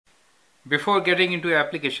Before getting into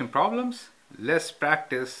application problems, let's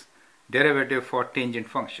practice derivative for tangent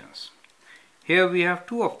functions. Here we have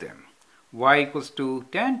two of them, y equals to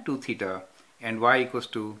tan 2 theta and y equals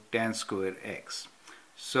to tan square x.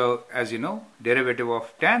 So as you know, derivative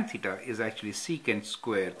of tan theta is actually secant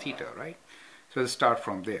square theta, right? So let's start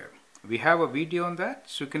from there. We have a video on that,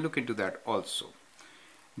 so you can look into that also.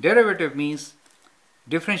 Derivative means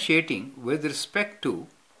differentiating with respect to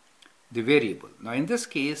the variable. Now in this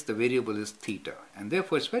case the variable is theta, and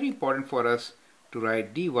therefore it's very important for us to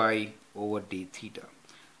write dy over d theta.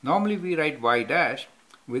 Normally we write y dash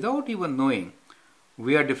without even knowing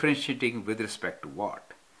we are differentiating with respect to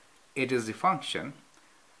what. It is the function.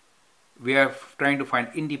 We are trying to find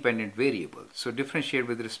independent variable, so differentiate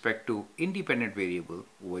with respect to independent variable,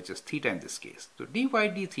 which is theta in this case. So dy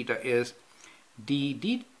d theta is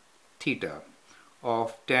d theta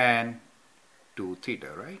of tan 2 theta,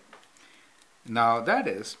 right? Now that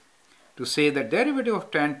is to say that derivative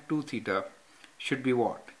of tan 2 theta should be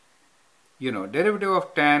what? Derivative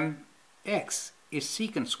of tan x is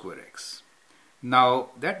secant square x. Now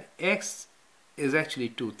that x is actually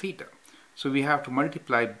 2 theta. So we have to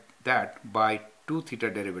multiply that by 2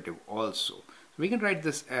 theta derivative also. So we can write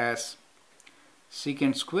this as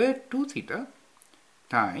secant square 2 theta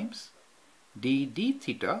times d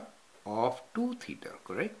theta of 2 theta,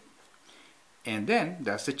 correct? And then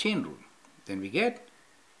that's the chain rule. Then we get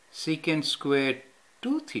secant square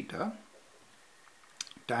 2 theta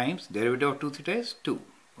times derivative of 2 theta is 2,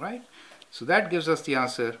 right? So that gives us the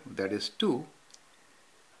answer, that is 2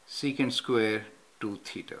 secant square 2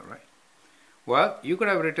 theta, right? Well, you could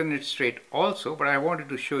have written it straight also, but I wanted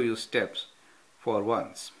to show you steps for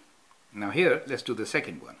once. Now here, let's do the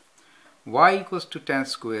second one. Y equals to tan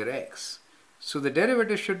square x. So the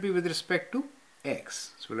derivative should be with respect to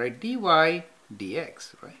x. So we'll write dy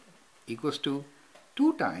dx, right, equals to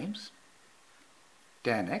 2 times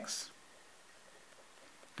tan x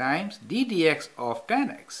times d dx of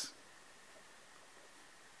tan x.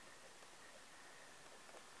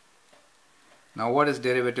 Now what is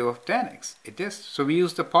derivative of tan x? It is, so we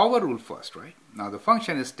use the power rule first, right? Now the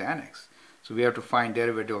function is tan x, so we have to find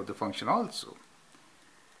derivative of the function also.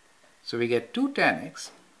 So we get 2 tan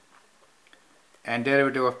x, and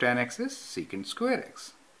derivative of tan x is secant square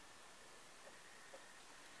x.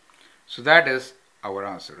 So that is our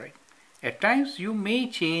answer, right? At times you may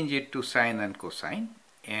change it to sine and cosine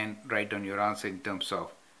and write down your answer in terms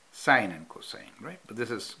of sine and cosine, right? But this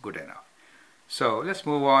is good enough. So let's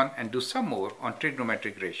move on and do some more on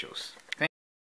trigonometric ratios.